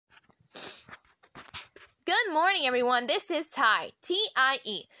Good morning, everyone. This is Ty,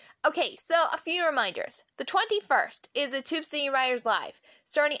 T-I-E. Okay, so a few reminders. The 21st is a Tube City Riders Live,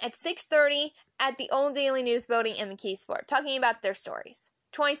 starting at 6:30 at the Old Daily News building in McKeesport, talking about their stories.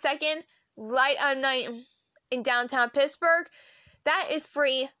 22nd, Light Up Night in downtown Pittsburgh. That is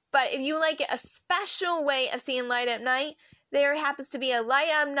free, but if you like a special way of seeing Light Up Night, there happens to be a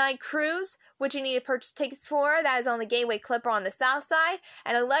Light Up Night cruise, which you need to purchase tickets for. That is on the Gateway Clipper on the south side,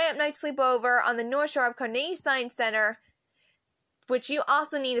 and a Light Up Night sleepover on the north shore of Carnegie Science Center, which you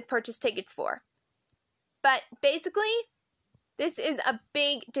also need to purchase tickets for. But basically, this is a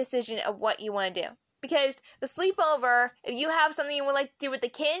big decision of what you want to do. Because the sleepover, if you have something you would like to do with the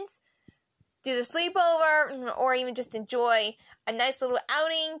kids, do the sleepover, or even just enjoy a nice little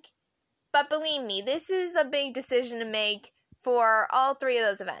outing. But believe me, this is a big decision to make for all three of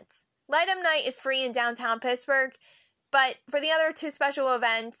those events. Light Up Night is free in downtown Pittsburgh, but for the other two special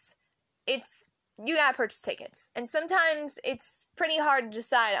events, you gotta purchase tickets. And sometimes it's pretty hard to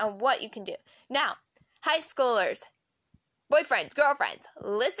decide on what you can do. Now, high schoolers, boyfriends, girlfriends,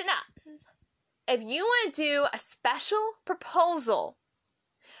 listen up. If you want to do a special proposal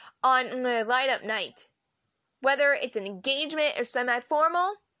on Light Up Night, whether it's an engagement or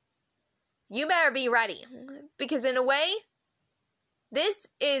semi-formal, you better be ready, because in a way, this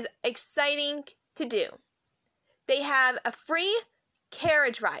is exciting to do. They have a free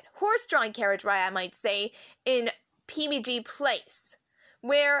carriage ride, horse-drawn carriage ride, I might say, in PBG Place,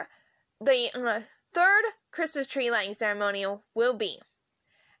 where the third Christmas tree lighting ceremony will be.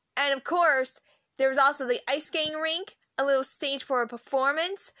 And of course, there's also the ice skating rink, a little stage for a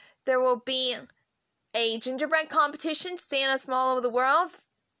performance. There will be a gingerbread competition, Santa's from all over the world.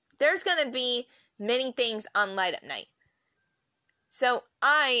 There's going to be many things on Light Up Night. So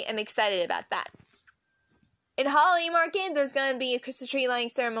I am excited about that. In Holiday Market, there's going to be a Christmas tree lighting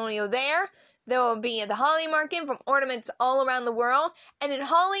ceremonial there. There will be the Holiday Market from ornaments all around the world. And in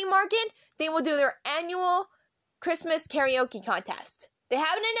Holiday Market, they will do their annual Christmas karaoke contest. They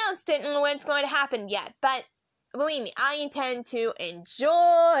haven't announced it and when it's going to happen yet, but believe me, I intend to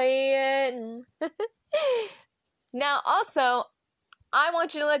enjoy it. Now, also, I want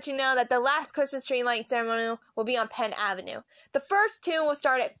to let you know that the last Christmas tree lighting ceremony will be on Penn Avenue. The first two will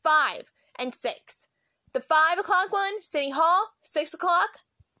start at 5 and 6. The 5 o'clock one, City Hall, 6 o'clock,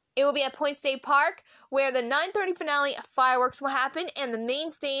 it will be at Point State Park, where the 9:30 finale of fireworks will happen and the main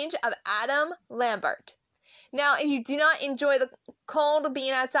stage of Adam Lambert. Now, if you do not enjoy the cold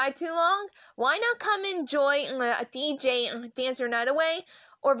being outside too long, why not come enjoy a DJ Dancer Night Away,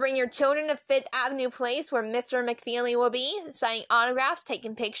 or bring your children to Fifth Avenue Place, where Mr. McFeely will be, signing autographs,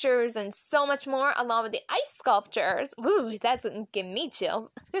 taking pictures, and so much more, along with the ice sculptures. Ooh, that's giving me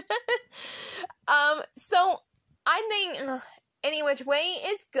chills. So, I think any which way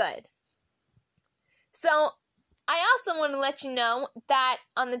is good. So, I also want to let you know that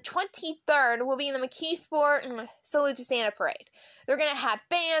on the 23rd, we'll be in the McKeesport Salute to Santa Parade. They're going to have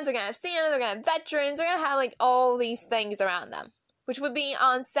bands, they're going to have Santa, they're going to have veterans, they're going to have all these things around them, which would be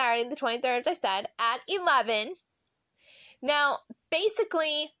on Saturday the 23rd, as I said, at 11. Now,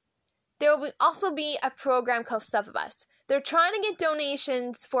 basically, there will also be a program called Stuff of Us. They're trying to get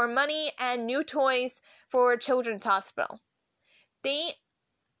donations for money and new toys for Children's Hospital. They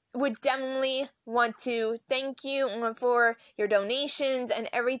would definitely want to thank you for your donations and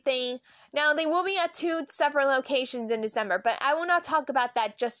everything. Now, they will be at 2 separate locations in December, but I will not talk about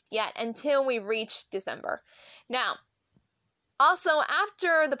that just yet until we reach December. Now, also,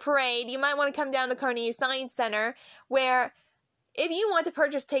 after the parade, you might want to come down to Carnegie Science Center, where if you want to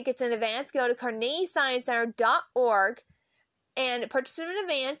purchase tickets in advance, go to carnegiesciencecenter.org and purchase them in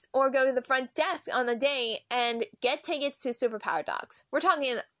advance, or go to the front desk on the day and get tickets to Superpower Dogs. We're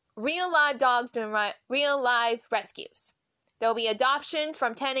talking real live dogs doing real live rescues. There will be adoptions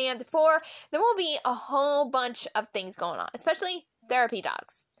from 10 a.m. to 4. There will be a whole bunch of things going on, especially therapy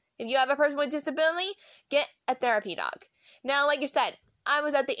dogs. If you have a person with disability, get a therapy dog. Now, like I said, I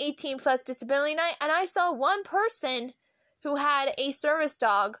was at the 18 plus disability night, and I saw one person who had a service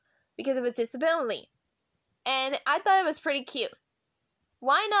dog because of his disability. And I thought it was pretty cute.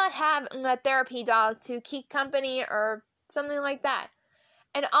 Why not have a therapy dog to keep company or something like that?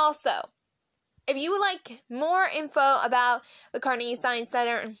 And also, if you would like more info about the Carnegie Science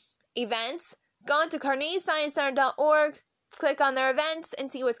Center events, go on to carnegiesciencecenter.org, click on their events,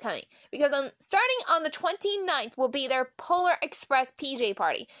 and see what's coming. Because starting on the 29th will be their Polar Express PJ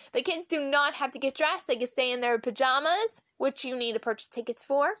party. The kids do not have to get dressed. They can stay in their pajamas, which you need to purchase tickets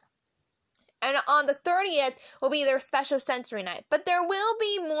for. And on the 30th will be their special sensory night. But there will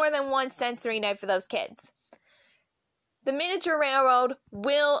be more than one sensory night for those kids. The Miniature Railroad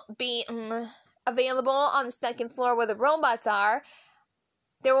will be available on the second floor where the robots are.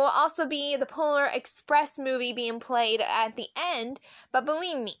 There will also be the Polar Express movie being played at the end, but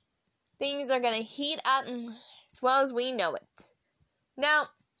believe me, things are going to heat up as well as we know it. Now,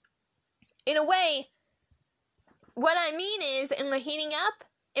 in a way, what I mean is, in the heating up,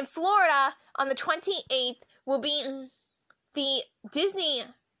 in Florida, on the 28th, will be the Disney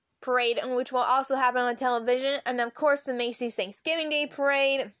parade, which will also happen on television, and of course the Macy's Thanksgiving Day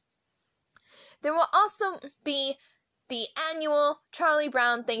parade. There will also be the annual Charlie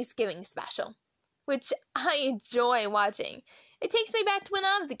Brown Thanksgiving special, which I enjoy watching. It takes me back to when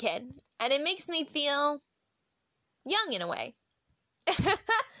I was a kid, and it makes me feel young in a way.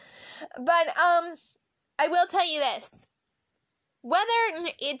 But, I will tell you this. Whether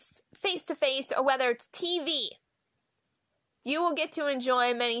it's face-to-face or whether it's TV, you will get to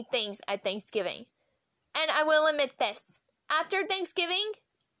enjoy many things at Thanksgiving. And I will admit this. After Thanksgiving,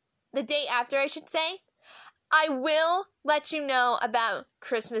 the day after I should say, I will let you know about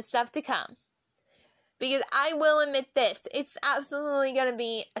Christmas stuff to come. Because I will admit this. It's absolutely going to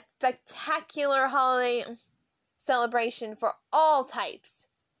be a spectacular holiday celebration for all types.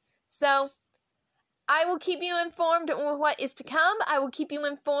 So, I will keep you informed of what is to come. I will keep you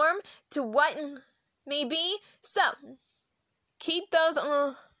informed to what may be. So, keep those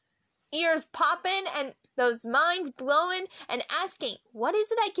ears popping and those minds blowing and asking, what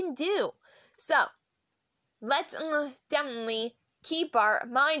is it I can do? So, let's definitely keep our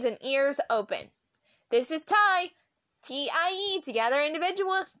minds and ears open. This is Ty, T-I-E, Together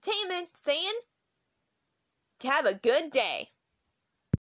Individual Entertainment, saying, have a good day.